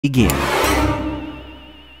Begin.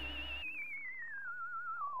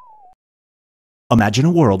 Imagine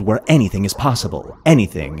a world where anything is possible.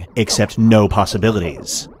 Anything, except no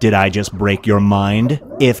possibilities. Did I just break your mind?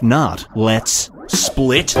 If not, let's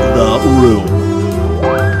split the room.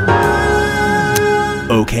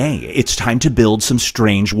 Okay, it's time to build some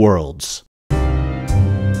strange worlds.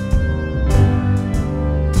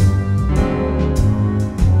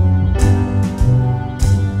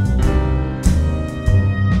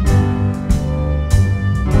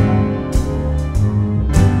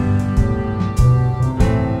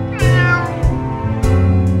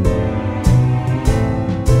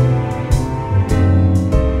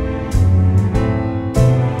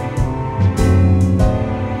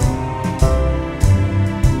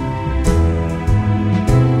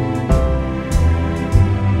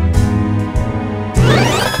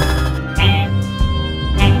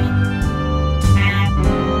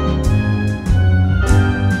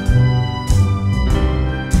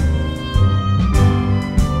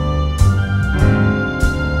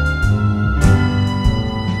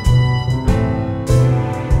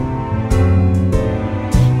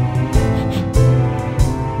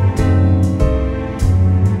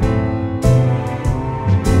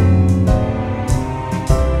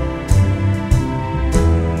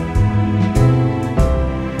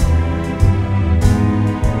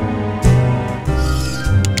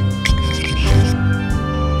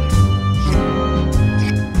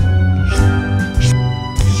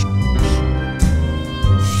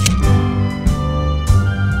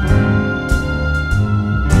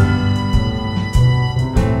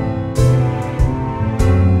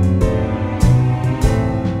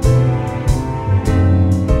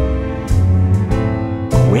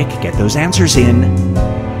 Get those answers in.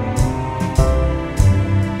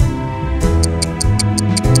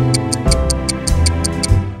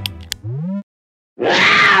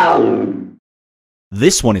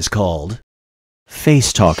 This one is called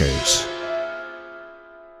Face Talkers.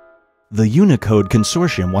 The Unicode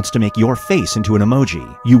Consortium wants to make your face into an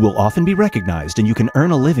emoji. You will often be recognized and you can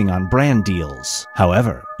earn a living on brand deals.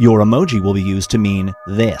 However, your emoji will be used to mean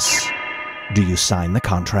this. Do you sign the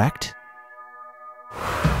contract?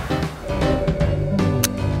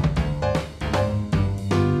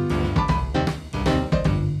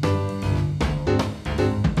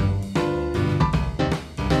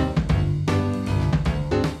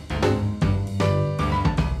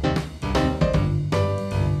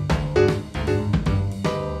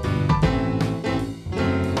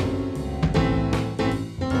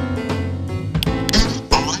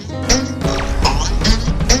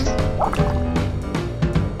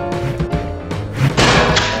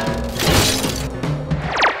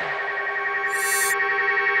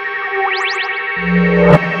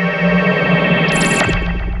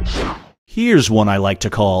 Here's one I like to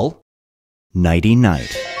call Nighty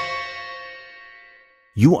Night.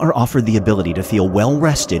 You are offered the ability to feel well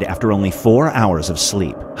rested after only 4 hours of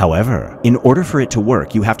sleep. However, in order for it to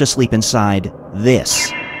work, you have to sleep inside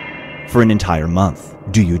this for an entire month.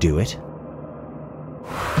 Do you do it?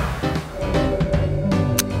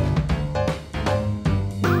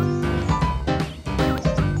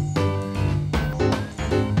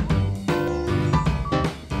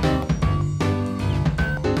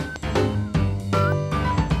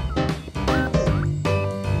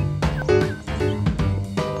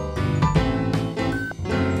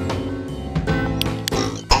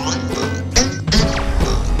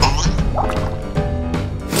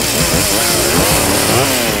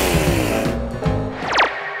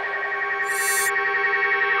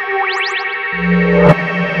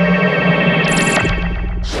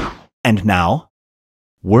 And now,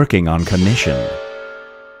 working on commission.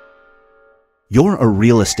 You're a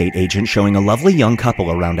real estate agent showing a lovely young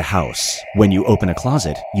couple around a house. When you open a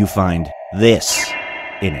closet, you find this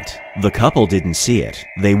in it. The couple didn't see it.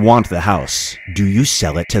 They want the house. Do you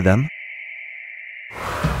sell it to them?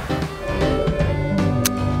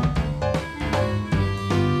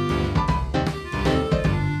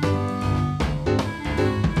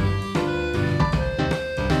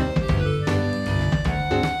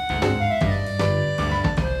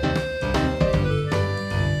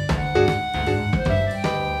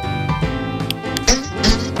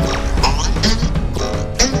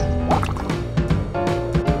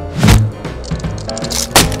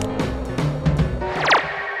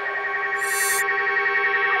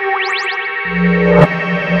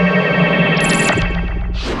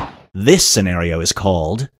 This scenario is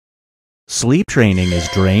called Sleep Training is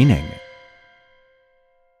Draining.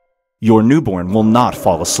 Your newborn will not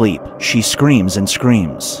fall asleep. She screams and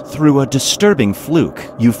screams. Through a disturbing fluke,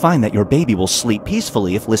 you find that your baby will sleep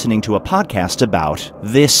peacefully if listening to a podcast about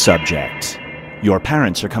this subject. Your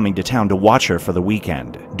parents are coming to town to watch her for the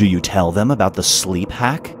weekend. Do you tell them about the sleep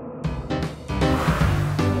hack?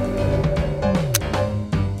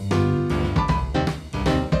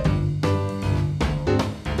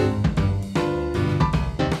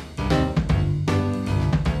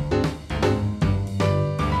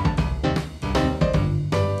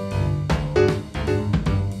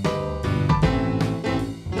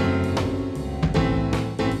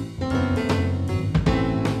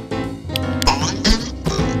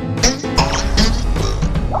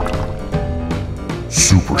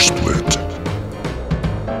 Super Split.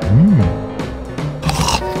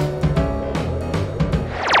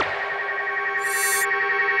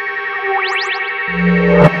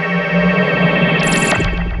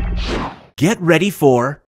 Get ready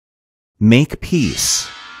for Make Peace.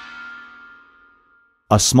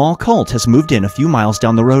 A small cult has moved in a few miles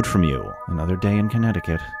down the road from you. Another day in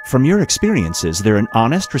Connecticut. From your experiences, they're an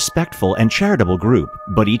honest, respectful, and charitable group,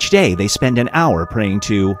 but each day they spend an hour praying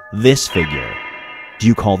to this figure. Do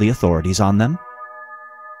you call the authorities on them?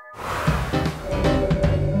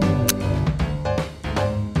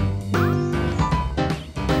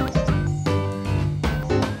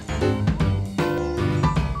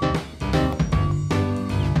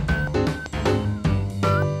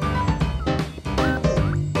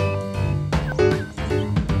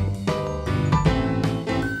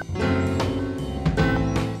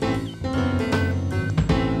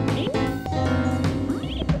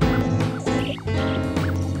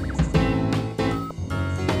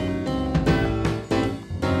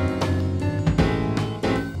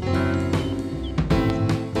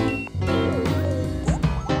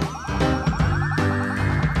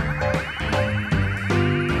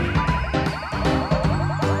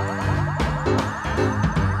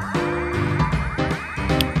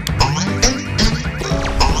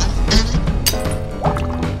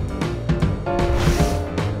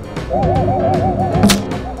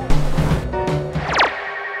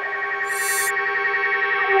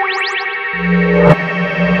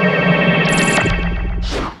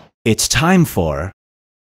 It's time for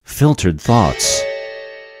Filtered Thoughts.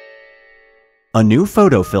 A new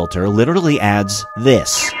photo filter literally adds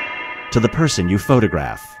this to the person you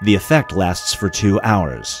photograph. The effect lasts for 2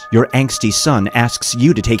 hours. Your angsty son asks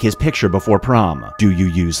you to take his picture before prom. Do you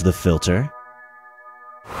use the filter?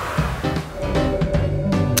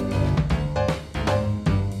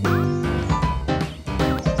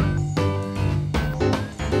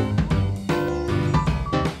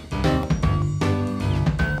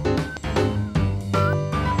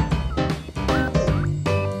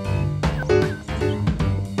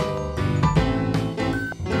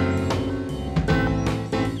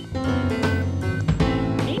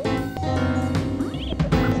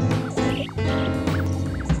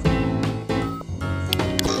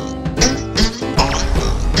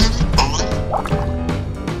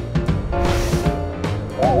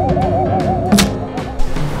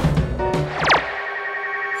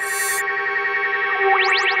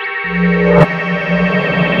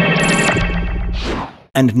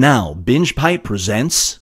 And now, Binge Pipe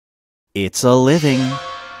presents It's a Living.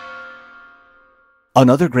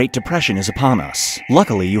 Another Great Depression is upon us.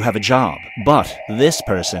 Luckily, you have a job, but this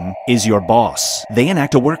person is your boss. They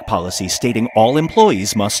enact a work policy stating all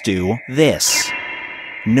employees must do this.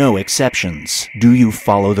 No exceptions. Do you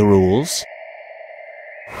follow the rules?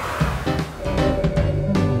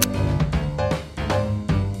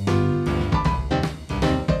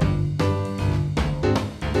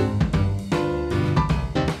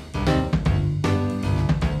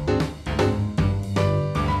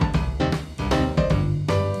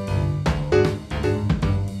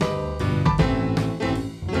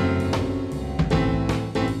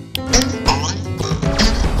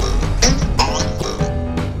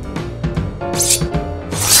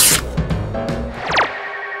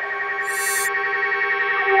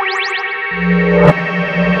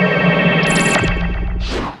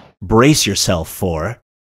 Brace yourself for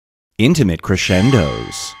intimate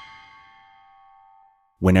crescendos.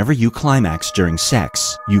 Whenever you climax during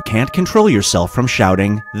sex, you can't control yourself from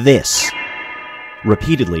shouting this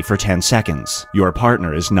repeatedly for 10 seconds. Your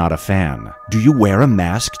partner is not a fan. Do you wear a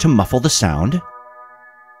mask to muffle the sound?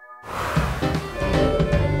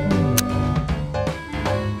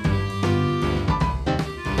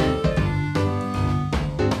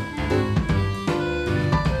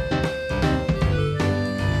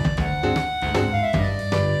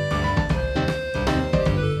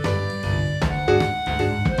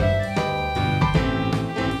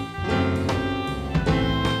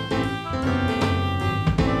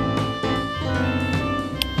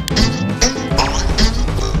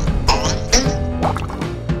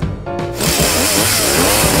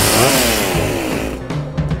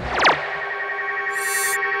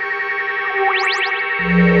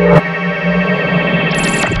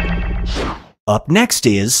 Up next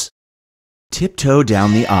is tiptoe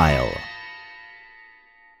down the aisle.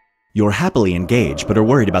 You're happily engaged but are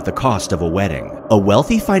worried about the cost of a wedding. A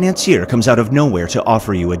wealthy financier comes out of nowhere to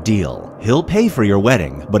offer you a deal. He'll pay for your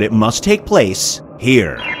wedding, but it must take place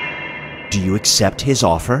here. Do you accept his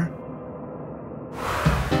offer?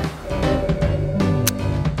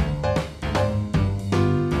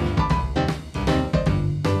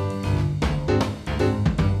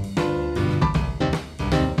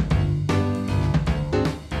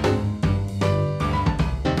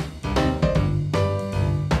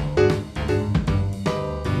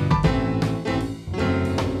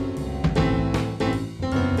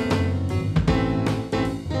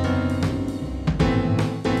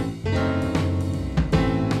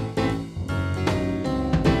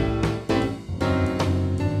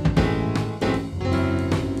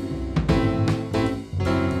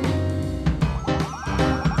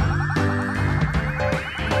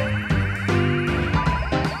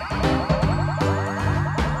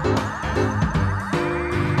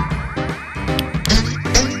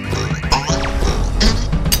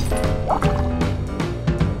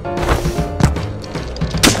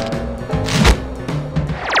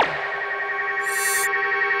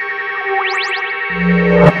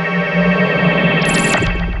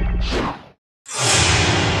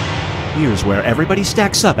 Here's where everybody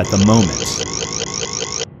stacks up at the moment.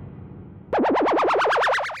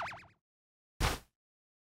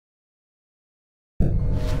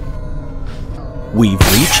 We've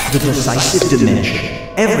reached the decisive dimension.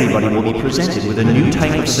 Everybody will be presented with a new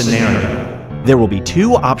type of scenario. There will be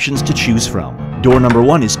two options to choose from. Door number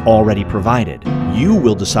 1 is already provided. You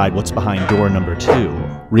will decide what's behind door number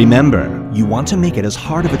 2. Remember, you want to make it as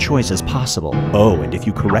hard of a choice as possible. Oh, and if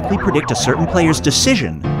you correctly predict a certain player's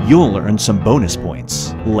decision, you'll earn some bonus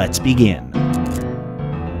points. Let's begin.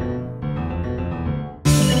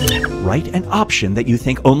 Write an option that you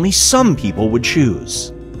think only some people would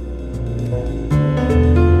choose.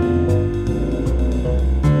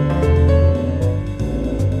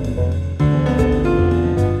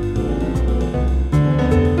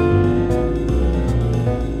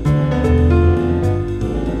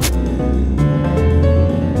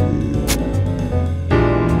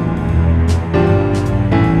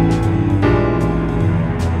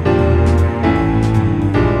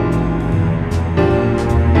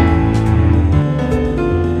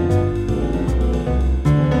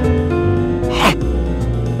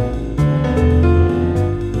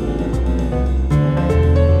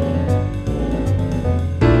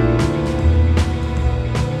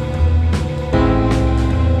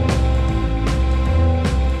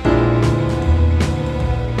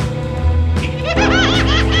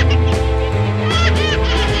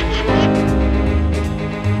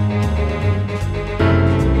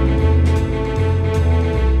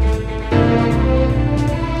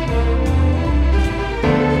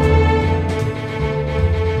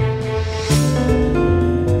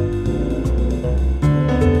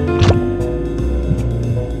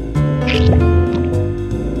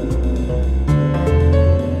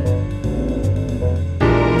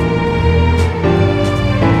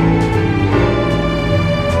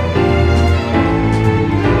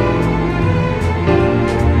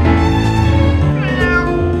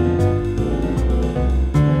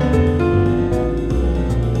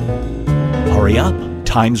 Hurry up,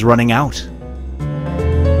 time's running out.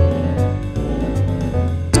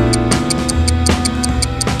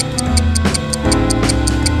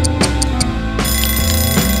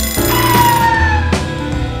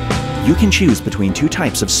 You can choose between two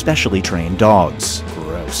types of specially trained dogs.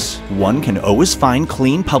 Gross. One can always find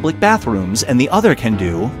clean public bathrooms and the other can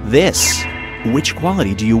do this. Which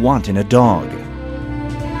quality do you want in a dog?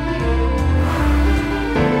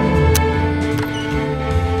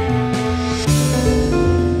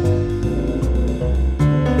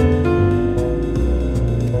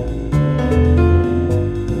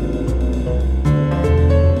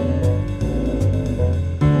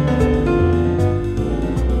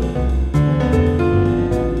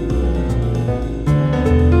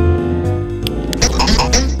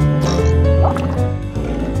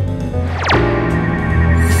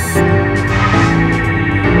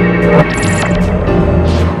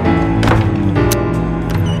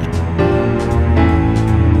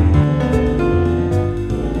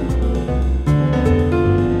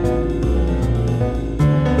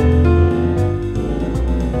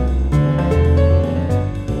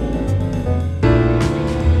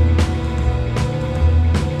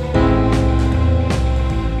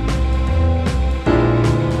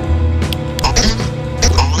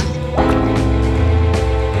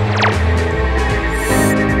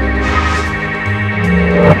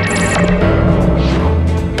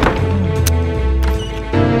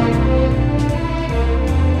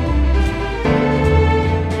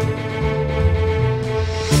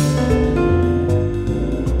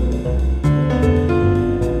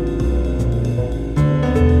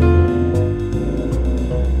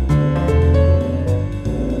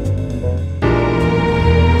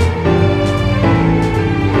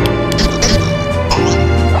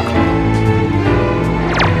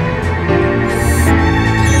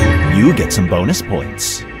 get some bonus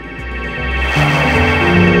points.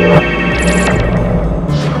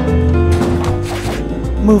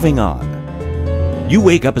 Moving on. You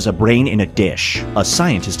wake up as a brain in a dish. A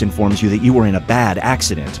scientist informs you that you were in a bad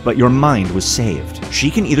accident, but your mind was saved. She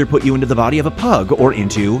can either put you into the body of a pug or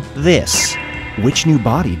into this. Which new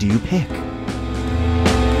body do you pick?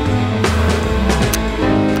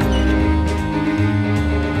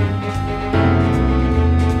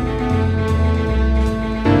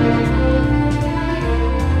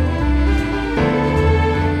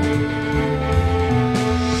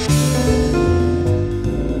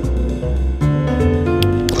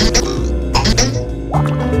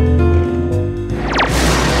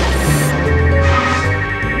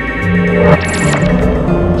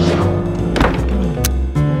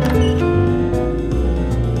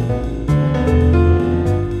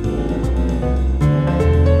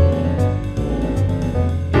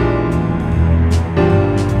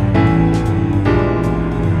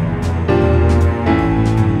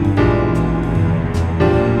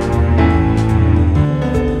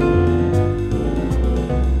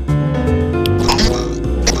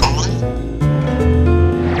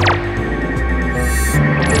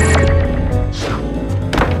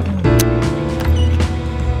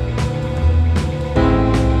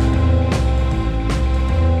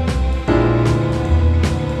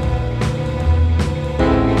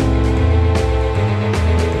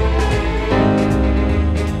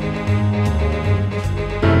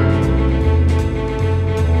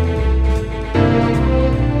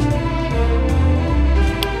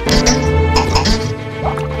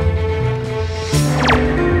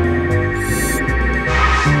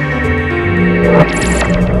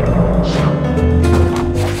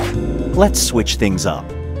 Let's switch things up.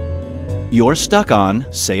 You're stuck on,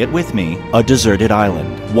 say it with me, a deserted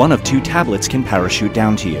island. One of 2 tablets can parachute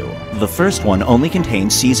down to you. The first one only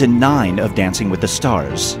contains Season 9 of Dancing with the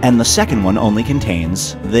Stars, and the second one only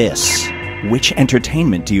contains this. Which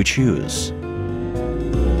entertainment do you choose?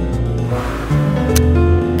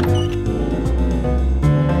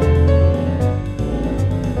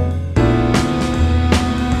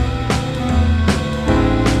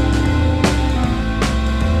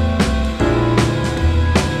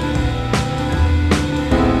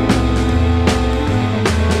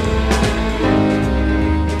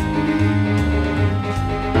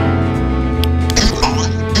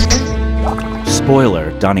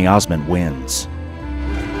 Spoiler, Donny Osmond wins.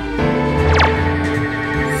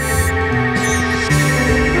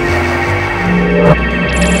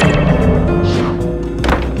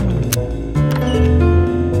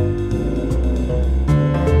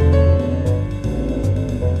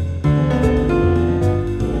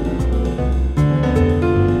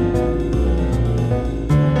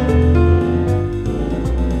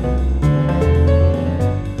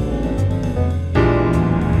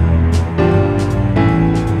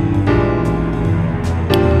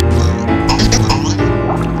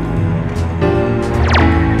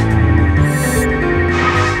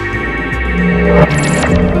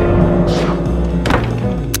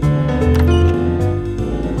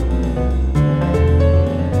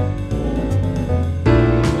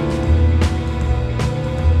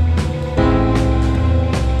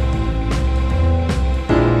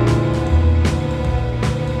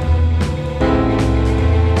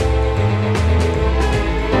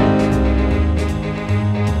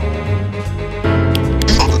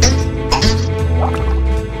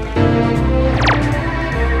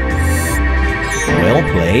 Well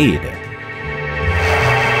played.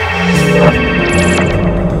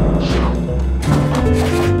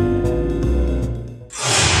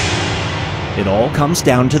 It all comes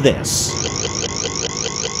down to this.